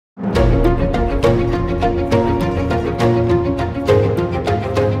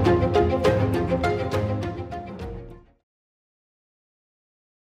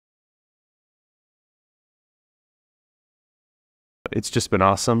It's just been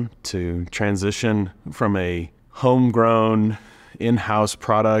awesome to transition from a homegrown in-house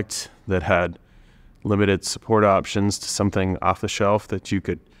product that had limited support options to something off the shelf that you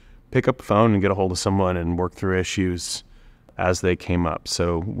could pick up the phone and get a hold of someone and work through issues as they came up.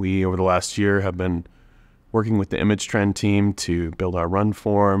 So we, over the last year, have been working with the ImageTrend team to build our run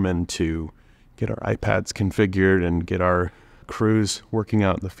form and to get our iPads configured and get our crews working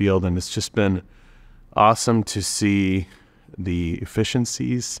out in the field. And it's just been awesome to see the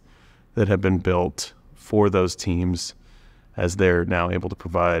efficiencies that have been built for those teams as they're now able to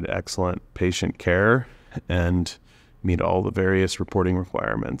provide excellent patient care and meet all the various reporting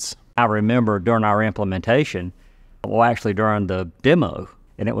requirements. I remember during our implementation, well, actually during the demo,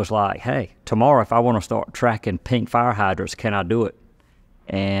 and it was like, hey, tomorrow if I want to start tracking pink fire hydrants, can I do it?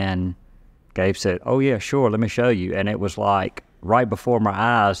 And Gabe said, oh yeah, sure, let me show you. And it was like right before my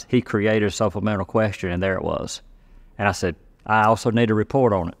eyes, he created a supplemental question and there it was. And I said, I also need to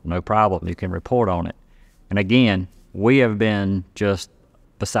report on it. No problem, you can report on it. And again, we have been just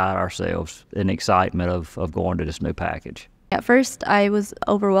beside ourselves in excitement of going to this new package. At first, I was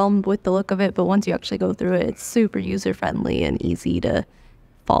overwhelmed with the look of it, but once you actually go through it, it's super user-friendly and easy to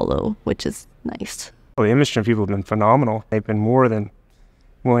follow, which is nice. Well, the ImageTrend people have been phenomenal. They've been more than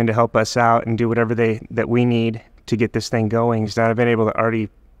willing to help us out and do whatever that we need to get this thing going. So I've been able to already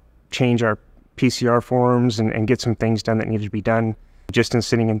change our PCR forms and get some things done that needed to be done just in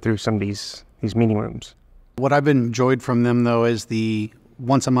sitting in through some of these meeting rooms. What I've enjoyed from them, though, is the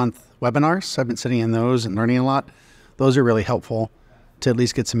once-a-month webinars. I've been sitting in those and learning a lot. Those are really helpful to at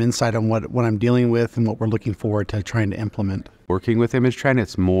least get some insight on what I'm dealing with and what we're looking forward to trying to implement. Working with ImageTrend,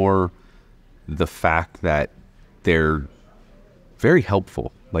 it's more the fact that they're very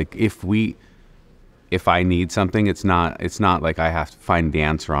helpful. Like if I need something, it's not like I have to find the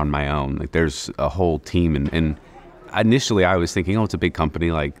answer on my own. Like there's a whole team and initially I was thinking, oh, it's a big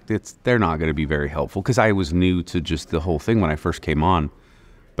company, like they're not going to be very helpful because I was new to just the whole thing when I first came on.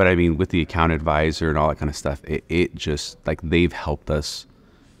 But I mean, with the account advisor and all that kind of stuff, it just like they've helped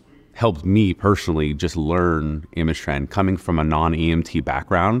me personally just learn ImageTrend. Coming from a non-EMT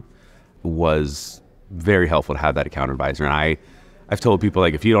background was very helpful to have that account advisor. And I've told people,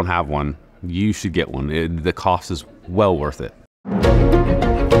 like, if you don't have one, you should get one. The cost is well worth it.